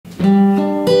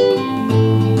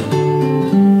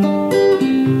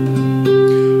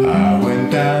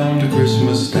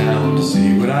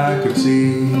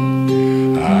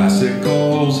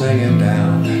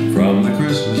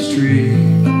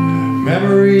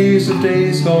Memories of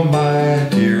days gone by,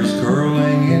 tears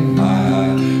curling in my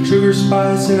eye. Sugar,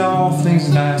 spice, and all things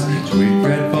nice, sweet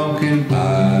bread, pumpkin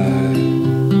pie.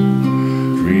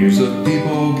 Dreams of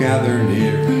people gather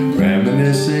near,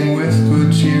 reminiscing with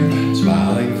good cheer.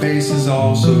 Smiling faces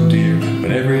all so dear,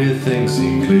 but everything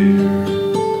seemed clear.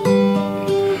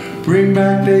 Bring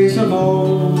back days of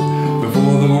old,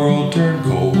 before the world turned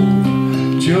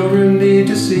cold. Children need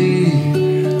to see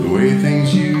the way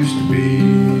things used to be.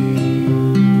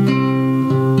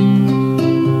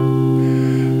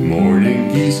 Morning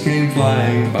geese came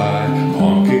flying by,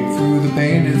 honking through the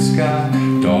painted sky.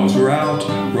 Dogs were out,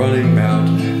 running about,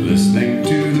 listening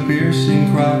to the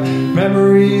piercing cry.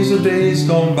 Memories of days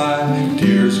gone by,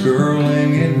 tears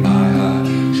curling in my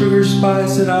eye. Sugar,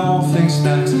 spice, and all things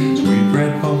nice, sweet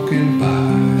bread, pumpkin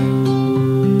pie.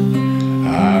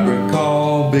 I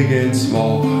recall big and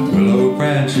small, willow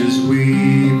branches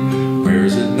weep,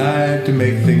 prayers at night to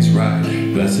make things right,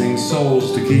 blessing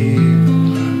souls to keep.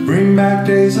 Bring back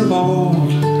days of old,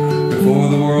 before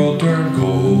the world turned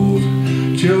cold.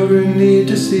 Children need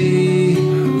to see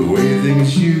the way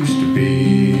things used to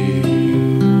be.